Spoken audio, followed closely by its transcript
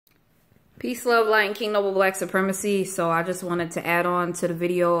Peace, love, light, and King Noble Black Supremacy. So I just wanted to add on to the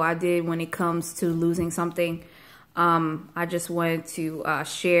video I did when it comes to losing something. I just wanted to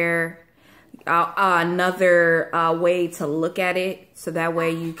share another way to look at it, so that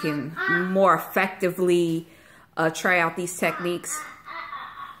way you can more effectively try out these techniques.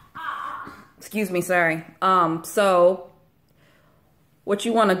 Excuse me, sorry. So what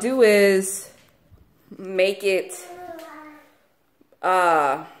you want to do is make it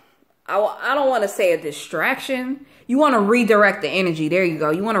I don't want to say a distraction. You want to redirect the energy. There you go.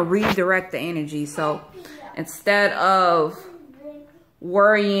 You want to redirect the energy. So instead of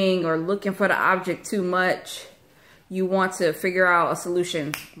worrying or looking for the object too much, you want to figure out a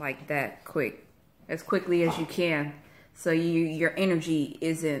solution like that as quickly as you can. So your energy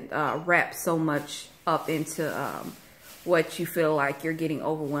isn't wrapped so much up into what you feel like you're getting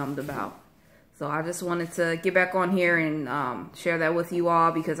overwhelmed about. So I just wanted to get back on here and share that with you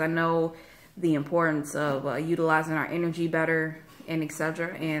all, because I know the importance of utilizing our energy better and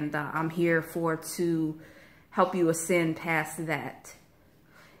etc. And I'm here to help you ascend past that.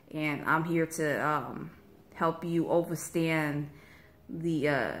 And I'm here to help you overstand the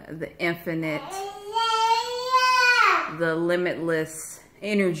infinite, the limitless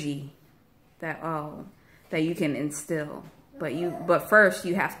energy that you can instill. But first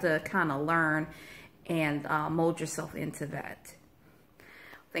you have to kind of learn and mold yourself into that.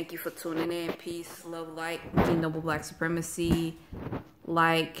 Thank you for tuning in. Peace, love, light, King Noble Black Supremacy.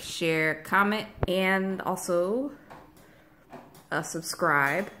 Like, share, comment, and also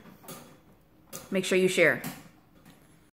subscribe. Make sure you share.